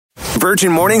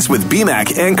Virgin Mornings with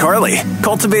BMAC and Carly.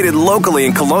 Cultivated locally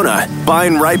in Kelowna.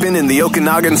 Vine ripened in the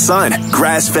Okanagan sun.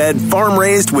 Grass-fed,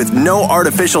 farm-raised with no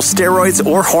artificial steroids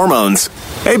or hormones.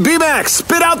 Hey, BMAC,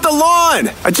 spit out the lawn!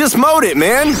 I just mowed it,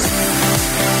 man!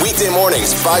 Weekday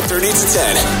mornings, 5:30 to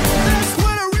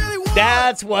 10.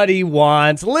 That's what he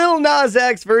wants. Lil Nas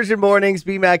X, Virgin Mornings,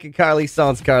 BMAC and Carly.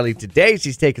 Sans Carly today.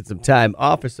 She's taking some time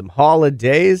off for some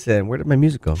holidays. And where did my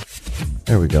music go?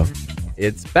 There we go.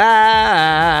 It's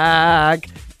back.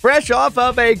 Fresh off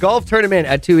of a golf tournament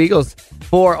at Two Eagles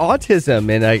for autism.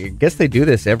 And I guess they do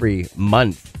this every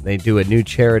month. They do a new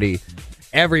charity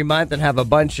every month and have a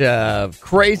bunch of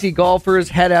crazy golfers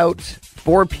head out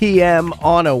 4 p.m.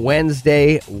 on a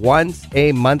Wednesday once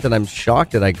a month. And I'm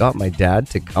shocked that I got my dad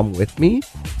to come with me.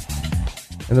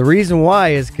 And the reason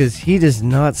why is because he does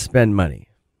not spend money.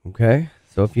 Okay?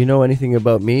 So if you know anything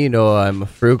about me, you know I'm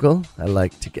frugal. I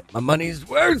like to get my money's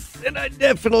worth. And I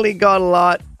definitely got a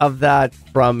lot of that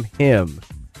from him.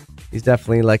 He's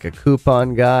definitely like a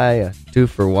coupon guy, a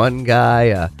 2-for-1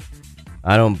 guy,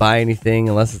 I don't buy anything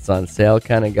unless it's on sale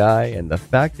kind of guy. And the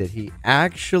fact that he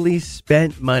actually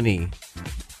spent money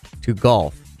to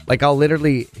golf. Like he'll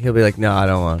be like, no, I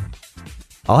don't want.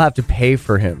 I'll have to pay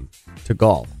for him to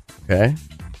golf. Okay.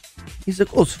 He's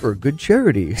like, oh, it's for a good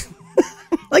charity.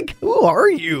 Like, who are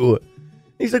you?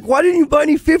 He's like, why didn't you buy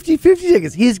any 50-50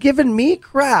 tickets? He's given me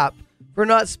crap for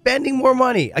not spending more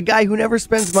money. A guy who never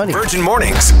spends money. Virgin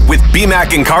Mornings with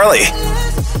BMAC and Carly.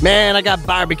 Man, I got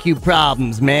barbecue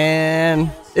problems, man.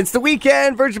 It's the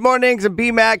weekend. Virgin Mornings and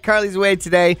BMAC. Carly's away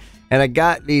today. And I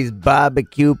got these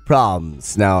barbecue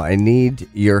problems. Now, I need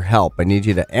your help. I need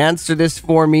you to answer this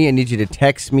for me. I need you to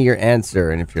text me your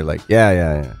answer. And if you're like,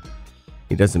 yeah.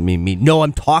 He doesn't mean me. No,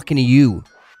 I'm talking to you.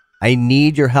 I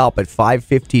need your help at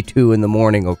 5:52 in the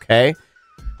morning, okay?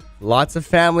 Lots of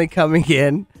family coming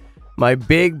in. My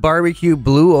big barbecue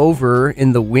blew over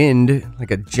in the wind,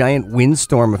 like a giant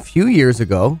windstorm a few years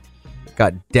ago.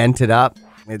 Got dented up.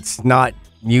 It's not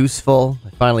useful.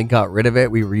 I finally got rid of it.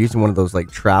 We were using one of those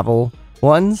like travel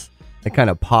ones that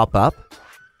kind of pop up.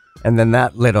 And then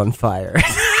that lit on fire.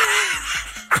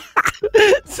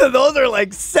 So those are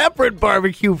like separate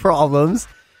barbecue problems.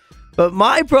 But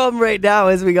my problem right now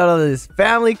is we got all this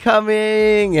family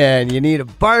coming and you need a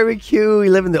barbecue. We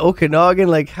live in the Okanagan.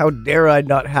 Like, how dare I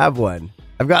not have one?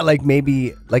 I've got like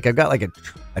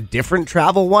a different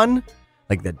travel one,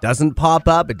 like that doesn't pop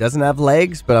up. It doesn't have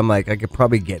legs, but I'm like, I could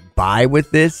probably get by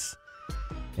with this.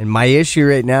 And my issue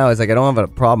right now is like, I don't have a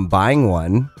problem buying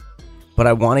one, but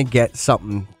I want to get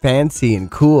something fancy and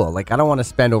cool. Like, I don't want to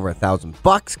spend over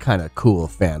 $1,000 kind of cool,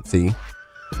 fancy.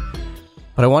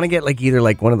 But I want to get like either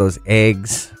like one of those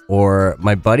eggs, or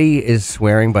my buddy is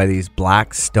swearing by these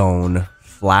Blackstone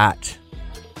flat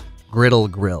griddle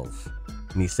grills.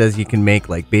 And he says you can make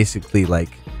like basically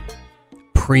like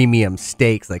premium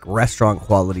steaks, like restaurant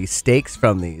quality steaks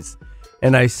from these.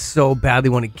 And I so badly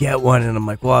want to get one. And I'm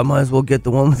like, well, I might as well get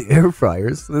the one with the air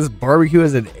fryers. So this barbecue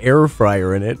has an air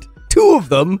fryer in it. 2 of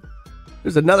them.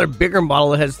 There's another bigger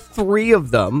model that has 3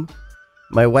 of them.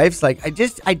 My wife's like, I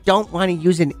don't want to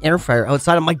use an air fryer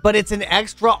outside. I'm like, but it's an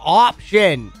extra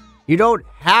option. You don't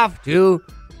have to.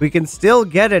 We can still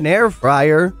get an air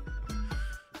fryer.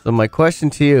 So my question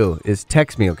to you is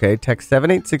text me, okay? Text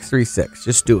 78636.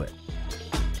 Just do it.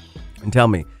 And tell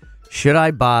me, should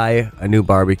I buy a new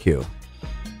barbecue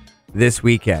this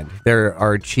weekend? There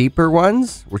are cheaper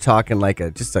ones. We're talking like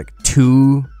a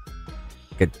two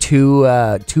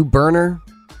burner.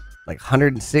 Like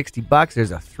 $160.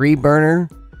 There's a 3 burner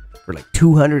for like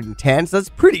 $210. So that's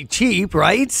pretty cheap,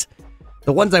 right?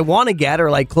 The ones I want to get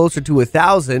are like closer to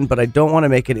 $1,000, but I don't want to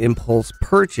make an impulse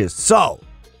purchase. So,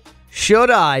 should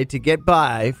I, to get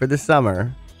by for the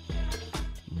summer,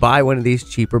 buy one of these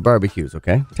cheaper barbecues?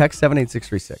 Okay, text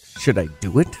 78636. Should I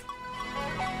do it?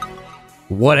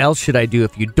 What else should I do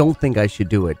if you don't think I should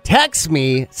do it? Text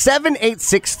me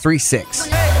 78636.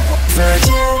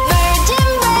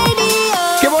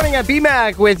 Good morning at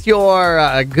BMAC with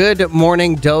your good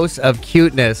morning dose of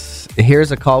cuteness.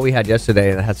 Here's a call we had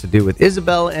yesterday that has to do with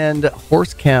Isabel and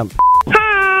horse camp.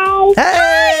 Hi.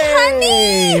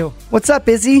 Hey, honey. What's up,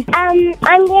 Izzy? I'm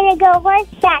gonna go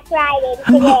horseback riding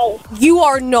today. You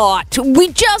are not. We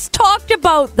just talked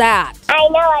about that. I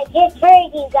know, I just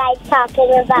heard you guys talking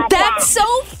about that. That's so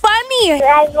funny.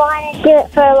 I've wanted to do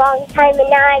it for a long time, and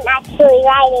now I'm actually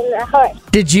riding a horse.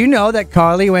 Did you know that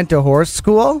Carly went to horse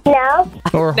school? No?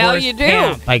 Or Now horse you do.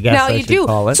 camp, I guess Now I you should do.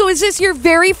 call it. So is this your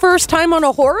very first time on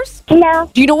a horse? No.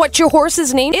 Do you know what your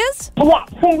horse's name is? Yes,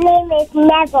 his name is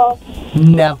Neville.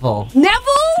 Neville.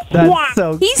 Neville? That's Yeah.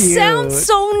 so He cute. sounds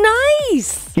so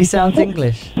nice. He sounds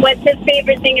English. What's his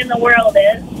favorite thing in the world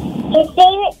is? His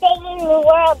favorite thing in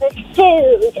world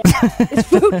is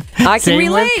food. I can Same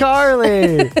relate. with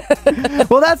Carly.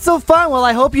 Well, that's so fun. Well,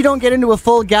 I hope you don't get into a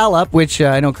full gallop, which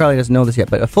I know Carly doesn't know this yet,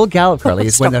 but a full gallop, Carly,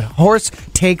 is when the horse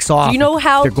takes off. Do you know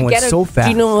how They're to going get so fast.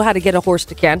 Do you know how to get a horse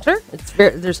to canter?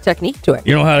 There's technique to it.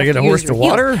 You know how to get a horse Use to your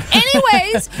heels. water?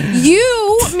 Anyways,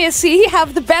 you, Missy,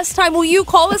 have the best time. Will you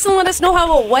call us and let us know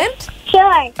how it went?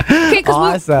 Sure. Okay, because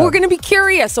Awesome. we're going to be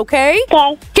curious, okay?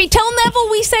 Okay. Okay, tell Neville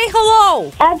we say hello.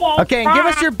 Okay. Okay, and give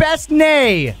us your best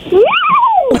neigh. Woo!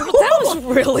 That was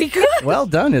really good. Well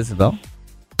done, Isabel.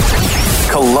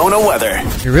 Kelowna weather.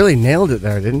 You really nailed it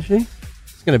there, didn't she?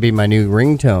 It's going to be my new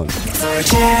ringtone.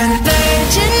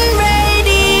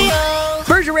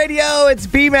 Virgin Radio, it's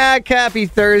BMAC. Happy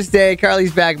Thursday.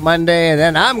 Carly's back Monday, and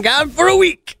then I'm gone for a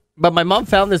week. But my mom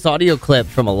found this audio clip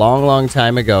from a long, long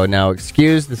time ago. Now,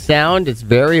 excuse the sound. It's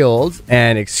very old.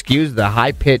 And excuse the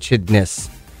high-pitchedness.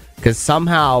 Because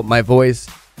somehow my voice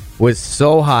was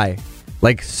so high.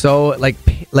 Like,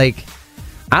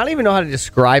 I don't even know how to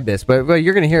describe this, but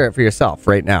you're going to hear it for yourself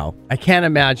right now. I can't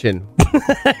imagine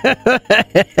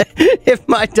if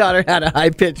my daughter had a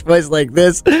high-pitched voice like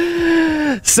this.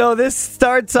 So this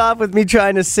starts off with me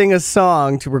trying to sing a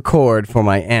song to record for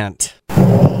my aunt. Happy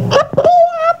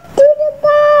up to the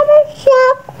barber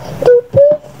shop to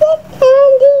pick the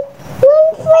candy.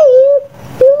 One for you,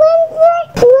 one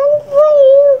for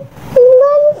you,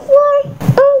 one for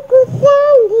Uncle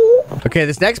Sandy. Okay,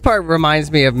 this next part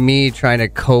reminds me of me trying to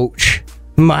coach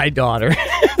my daughter.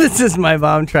 This is my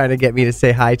mom trying to get me to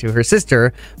say hi to her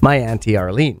sister, my Auntie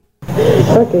Arlene.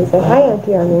 Okay, so hi,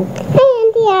 Auntie Arlene. Hi,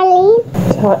 Auntie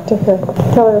Arlene. Talk to her.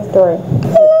 Tell her a story.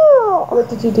 No, What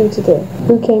did you do today?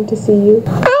 Who came to see you?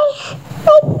 I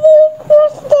see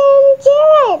Kristen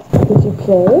Jared. Did you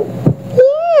play?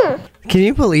 Yeah. Can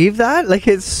you believe that? Like,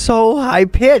 it's so high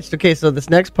pitched. Okay, so this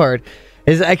next part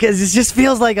is because it just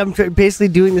feels like I'm basically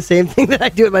doing the same thing that I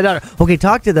do with my daughter. Okay,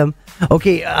 talk to them.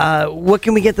 Okay, what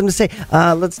can we get them to say?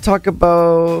 Let's talk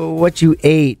about what you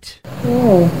ate.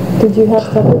 Oh, did you have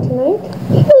supper tonight?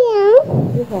 Yeah.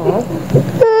 You have.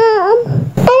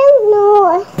 I don't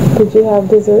know. Did you have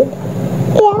dessert?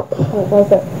 Yeah. What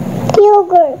was it?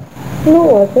 Yogurt.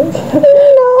 No, it wasn't.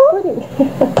 No. Pudding.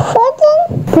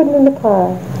 Pudding. Pudding in the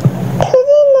pie.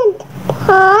 Pudding and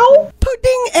pie.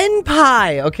 Pudding and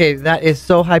pie. Okay, that is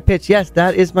so high pitched. Yes,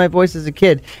 that is my voice as a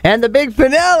kid. And the big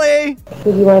finale.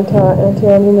 Did you want to tell Auntie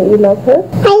Arlene that you love her?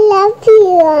 I love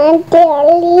you, Auntie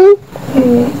Arlene.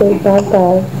 Say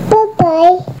bye-bye.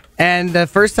 Bye-bye. And the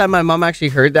first time my mom actually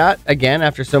heard that, again,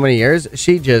 after so many years,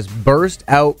 she just burst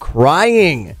out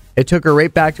crying. It took her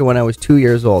right back to when I was 2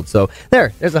 years old. So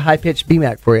there's a high-pitched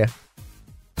BMAC for you.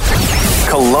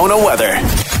 Kelowna weather.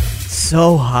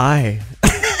 So high.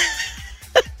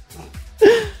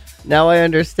 Now I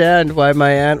understand why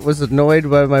my aunt was annoyed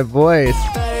by my voice.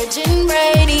 Virgin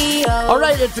Radio. All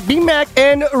right, it's BMAC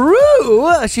and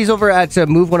Rue. She's over at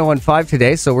Move 1015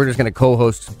 today, so we're just going to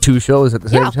co-host two shows at the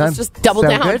same Yeah, time. let's just double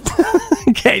Sound down. good?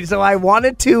 Okay, so I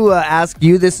wanted to ask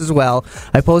you this as well.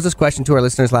 I posed this question to our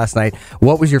listeners last night.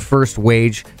 What was your first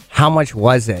wage? How much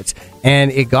was it?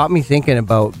 And it got me thinking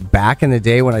about back in the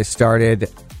day when I started.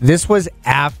 This was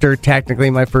after technically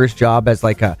my first job as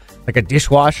like a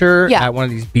dishwasher Yeah. at one of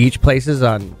these beach places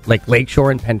on like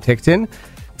Lakeshore in Penticton.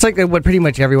 It's like what pretty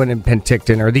much everyone in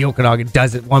Penticton or the Okanagan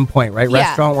does at one point, right? Yeah.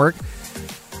 Restaurant work.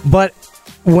 But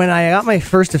when I got my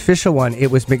first official one, it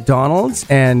was McDonald's,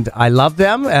 and I love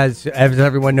them. As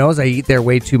everyone knows, I eat there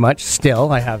way too much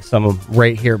still. I have some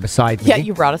right here beside me. Yeah,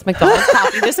 you brought us McDonald's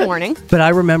coffee this morning. But I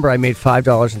remember I made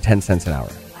 $5.10 an hour.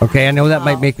 Okay, I know that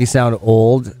might make me sound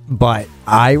old, but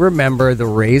I remember the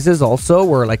raises also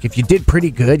were like if you did pretty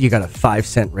good, you got a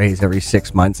 5-cent raise every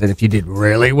 6 months. And if you did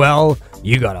really well,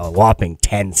 you got a whopping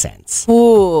 10 cents.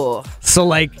 Ooh. So,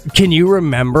 like, can you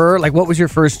remember, like, what was your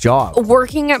first job?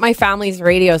 Working at my family's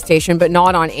radio station, but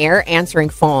not on air, answering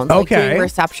phones. Okay. Like doing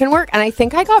reception work. And I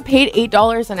think I got paid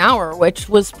 $8 an hour, which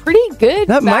was pretty good.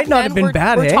 That back might not then. have been We're-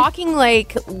 bad, We're eh? talking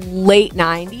like late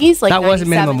 90s, like That wasn't 97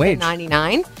 minimum to wage.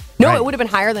 99. No, Right. it would have been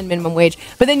higher than minimum wage.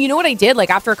 But then you know what I did? Like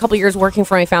after a couple years working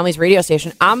for my family's radio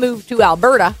station, I moved to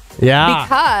Alberta. Yeah.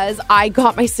 Because I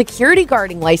got my security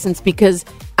guarding license because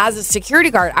as a security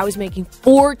guard, I was making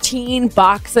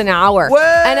 $14 an hour. Whoa.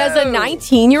 And as a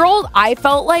 19-year-old, I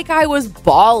felt like I was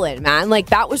balling, man.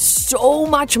 Like that was so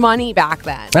much money back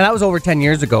then. And that was over 10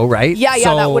 years ago, right? Yeah,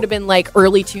 So, that would have been like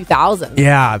early 2000s.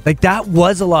 Yeah, like that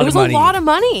was a lot It was of money. a lot of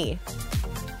money.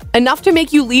 Enough to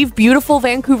make you leave beautiful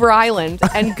Vancouver Island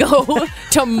and go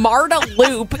to Marda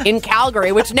Loop in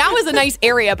Calgary, which now is a nice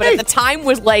area, but at the time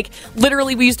was like,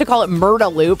 literally, we used to call it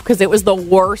Murda Loop because it was the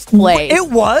worst place.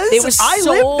 It was? It was I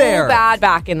so lived there. bad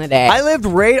back in the day. I lived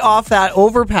right off that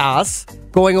overpass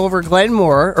going over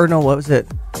Glenmore. Or no, what was it?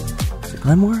 Was it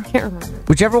Glenmore? Can't remember.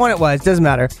 Whichever one it was, doesn't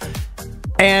matter.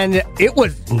 And it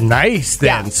was nice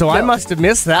then, Yeah, so I no. must have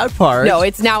missed that part. No,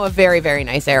 it's now a very, very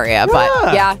nice area.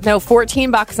 But yeah, no,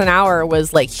 $14 an hour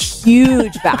was like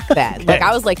huge back then. Like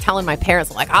I was like telling my parents,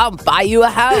 like, I'll buy you a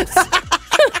house.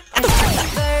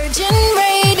 Virgin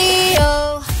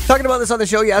Radio. Talking about this on the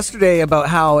show yesterday about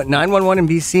how 911 in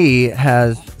BC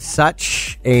has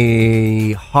such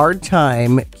a hard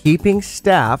time keeping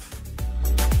staff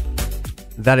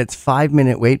that it's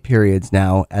 5-minute wait periods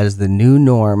now as the new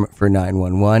norm for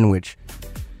 911, which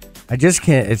I just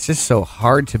can't, it's just so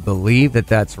hard to believe that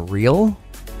that's real.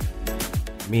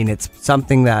 I mean, it's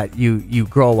something that you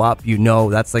grow up, you know,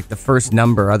 that's like the first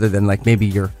number other than like maybe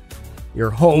your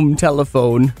home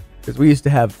telephone, because we used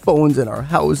to have phones in our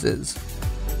houses.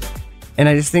 And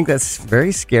I just think that's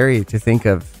very scary to think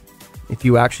of if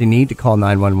you actually need to call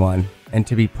 911 and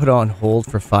to be put on hold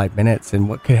for 5 minutes and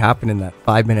what could happen in that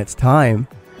 5 minutes time.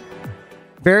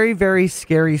 Very, very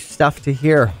scary stuff to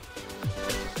hear.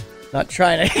 Not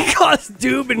trying to cause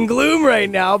doom and gloom right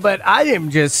now, but I am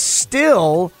just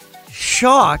still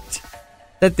shocked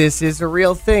that this is a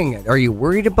real thing. Are you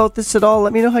worried about this at all?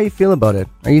 Let me know how you feel about it.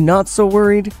 Are you not so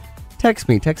worried? Text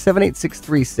me, text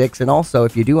 78636. And also,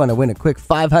 if you do want to win a quick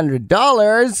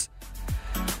 $500,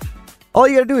 all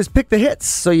you got to do is pick the hits.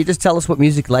 So you just tell us what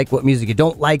music you like, what music you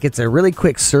don't like. It's a really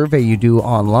quick survey you do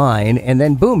online. And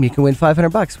then, boom, you can win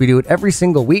 $500. We do it every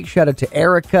single week. Shout out to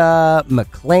Erica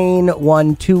McLean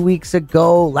won 2 weeks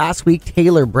ago. Last week,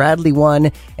 Taylor Bradley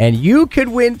won. And you could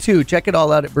win, too. Check it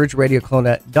all out at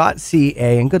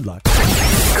virginradiokelowna.ca. And good luck.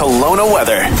 Kelowna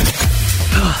weather.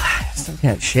 Still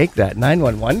can't shake that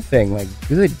 911 thing. Like,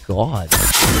 good God.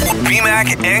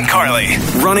 BMAC and Carly.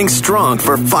 Running strong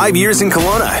for 5 years in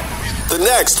Kelowna. The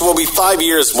next will be 5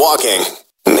 years walking.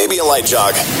 Maybe a light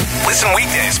jog. Listen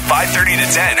weekdays, 5:30 to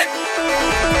 10.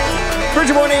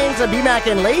 Virgin Mornings, BMAC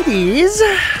and ladies.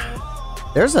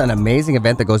 There's an amazing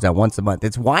event that goes down once a month.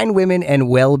 It's Wine, Women, and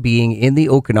Well-Being in the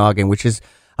Okanagan, which is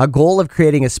a goal of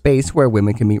creating a space where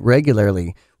women can meet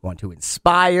regularly, want to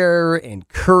inspire,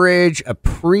 encourage,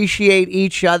 appreciate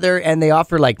each other, and they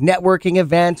offer like networking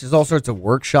events. There's all sorts of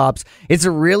workshops. It's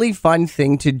a really fun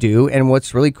thing to do, and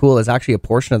what's really cool is actually a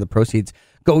portion of the proceeds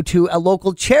go to a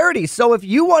local charity. So if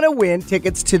you want to win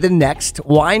tickets to the next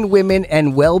Wine, Women,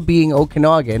 and Well-Being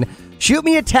Okanagan, shoot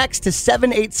me a text to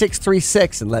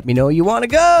 78636 and let me know you want to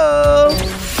go.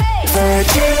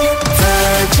 Virgin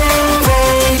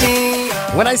Radio.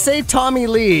 When I say Tommy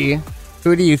Lee,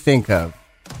 who do you think of?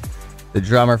 The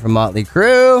drummer from Motley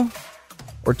Crue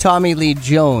or Tommy Lee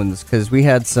Jones? Because we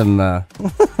had some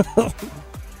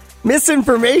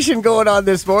misinformation going on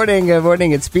this morning. Good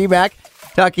morning, it's BMAC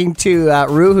talking to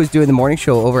Rue, who's doing the morning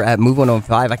show over at Move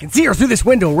 105. I can see her through this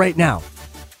window right now.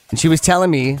 And she was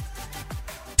telling me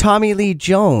Tommy Lee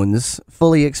Jones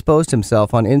fully exposed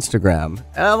himself on Instagram.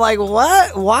 And I'm like,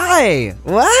 what? Why?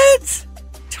 What?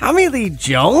 Tommy Lee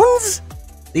Jones?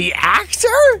 The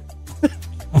actor?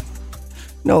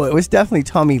 No, it was definitely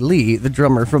Tommy Lee, the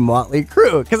drummer from Motley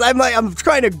Crue. Because I'm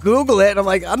trying to Google it, and I'm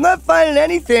like, I'm not finding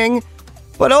anything.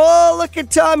 But oh, look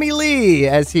at Tommy Lee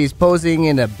as he's posing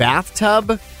in a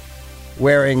bathtub,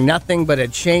 wearing nothing but a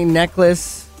chain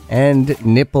necklace and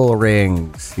nipple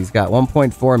rings. He's got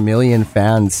 1.4 million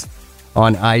fans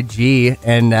on IG,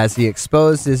 and as he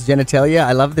exposed his genitalia,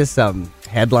 I love this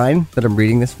headline that I'm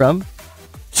reading this from.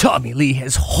 Tommy Lee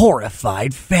has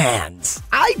horrified fans.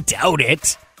 I doubt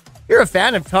it. You're a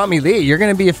fan of Tommy Lee. You're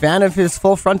going to be a fan of his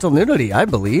full frontal nudity, I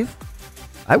believe.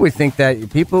 I would think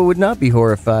that people would not be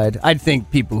horrified. I'd think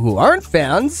people who aren't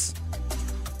fans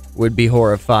would be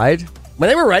horrified. When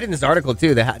they were writing this article,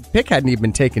 too, the pic hadn't even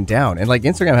been taken down. And, like,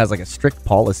 Instagram has, like, a strict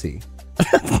policy.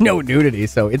 No nudity,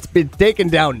 so it's been taken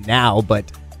down now, but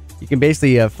you can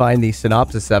basically find the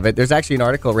synopsis of it. There's actually an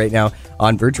article right now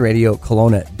on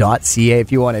virginradiokelowna.ca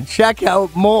if you want to check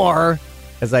out more,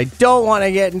 because I don't want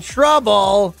to get in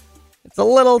trouble. It's a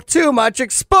little too much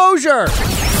exposure.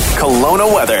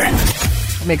 Kelowna weather.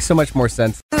 It makes so much more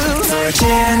sense.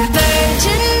 Virgin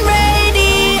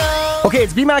Radio. Okay,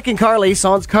 it's BMAC and Carly.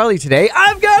 Sans Carly today.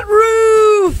 I've got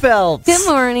Rue Phelps. Good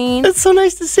morning. It's so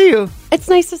nice to see you. It's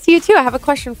nice to see you too. I have a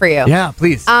question for you. Yeah,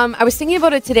 please. I was thinking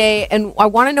about it today, and I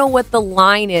want to know what the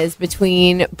line is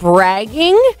between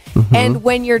bragging and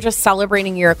when you're just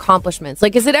celebrating your accomplishments.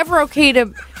 Like, is it ever okay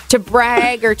to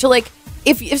brag or to, like,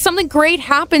 if something great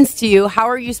happens to you, how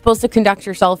are you supposed to conduct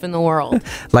yourself in the world?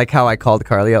 Like how I called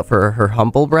Carly out for her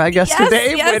humble brag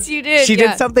yesterday. Yes, you did. She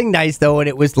did something nice, though, and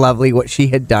it was lovely what she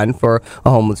had done for a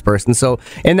homeless person. So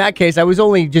in that case, I was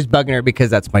only just bugging her because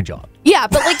that's my job. Yeah,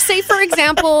 but like, say, for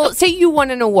example, say you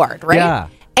won an award, right? Yeah.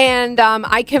 And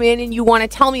I come in and you want to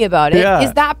tell me about it. Yeah.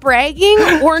 Is that bragging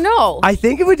or no? I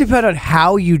think it would depend on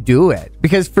how you do it.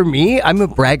 Because for me, I'm a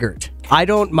braggart. I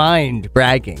don't mind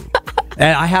bragging.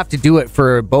 And I have to do it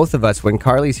for both of us when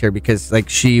Carly's here because, like,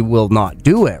 she will not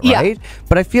do it, right? Yeah.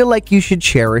 But I feel like you should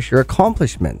cherish your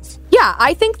accomplishments. Yeah,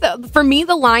 I think that for me,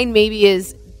 the line maybe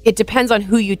is it depends on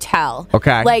who you tell.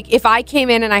 Okay. Like, if I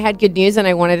came in and I had good news and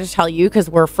I wanted to tell you because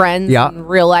we're friends Yeah. in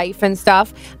real life and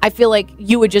stuff, I feel like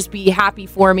you would just be happy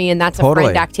for me and that's a Totally.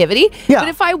 friend activity. Yeah. But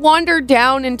if I wandered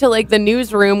down into, like, the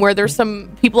newsroom where there's some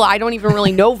people I don't even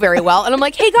really know very well, and I'm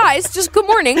like, hey, guys, just good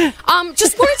morning.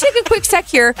 Just want to take a quick sec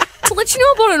here to let you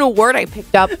know about an award I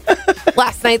picked up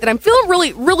last night that I'm feeling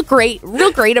real great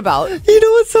about. You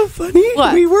know what's so funny?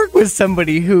 What? We work with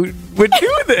somebody who would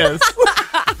do this.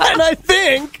 And I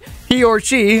think he or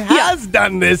she has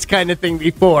done this kind of thing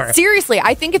before. Seriously,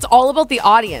 I think it's all about the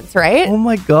audience, right? Oh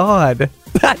my God.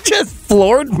 That just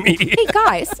floored me. Hey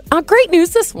guys, great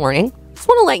news this morning. Just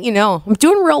want to let you know I'm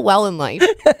doing real well in life.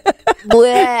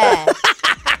 Bleh.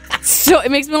 So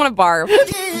it makes me want to barf.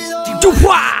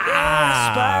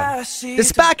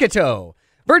 Despacito.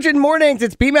 Virgin Mornings,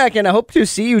 it's BMAC, and I hope to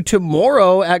see you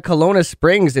tomorrow at Kelowna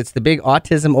Springs. It's the big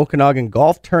Autism Okanagan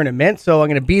Golf Tournament, so I'm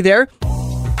going to be there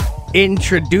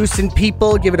introducing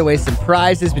people, giving away some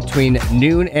prizes between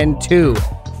noon and 2.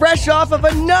 Fresh off of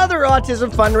another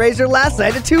autism fundraiser last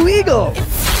night at Two Eagle.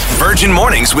 Virgin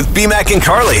Mornings with BMAC and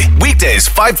Carly. Weekdays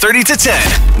 5:30 to 10.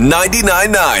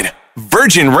 99.9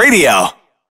 Virgin Radio.